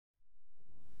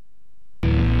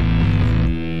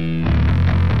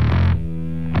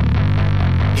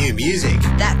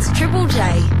Triple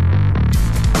J.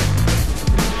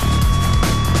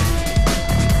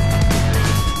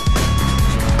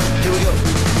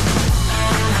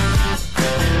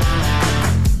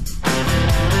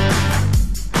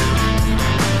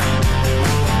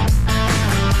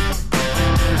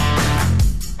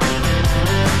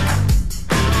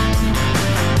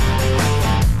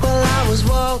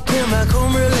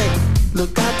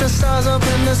 Looked at the stars up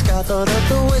in the sky, thought of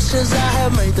the wishes I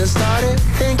had made that started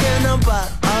thinking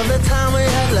about all the time we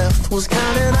had left. Was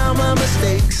counting all my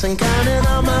mistakes and counting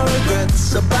all my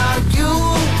regrets. About you,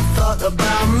 thought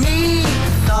about me,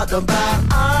 thought about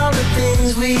all the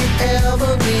things we'd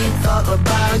ever be. Thought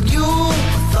about you,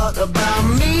 thought about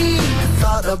me,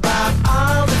 thought about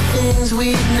all the things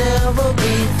we'd never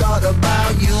be. Thought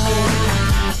about you.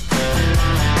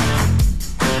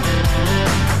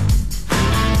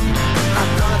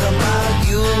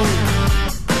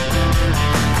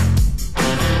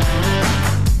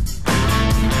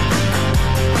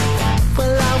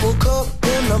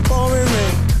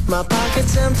 My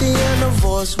pocket's empty and a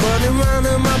voice running round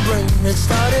in my brain. It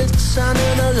started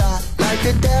sounding a lot like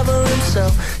the devil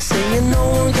himself, saying no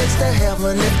one gets to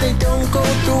heaven if they don't go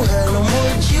through hell. And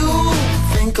would you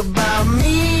think about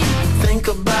me, think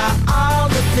about all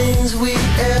the things we'd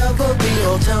ever be?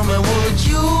 Oh, tell me, would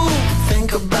you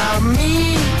think about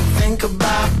me, think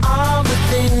about all the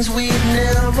things we'd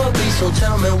never be? So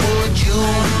tell me, would you?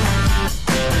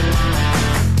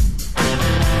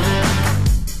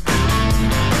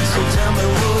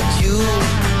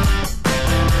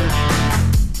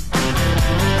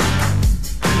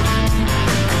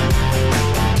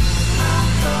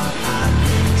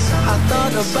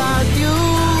 About you, I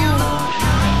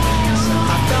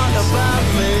thought about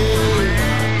me,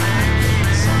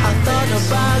 I thought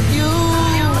about you,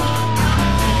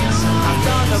 I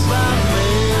thought about me,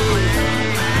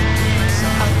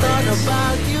 I thought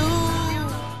about you.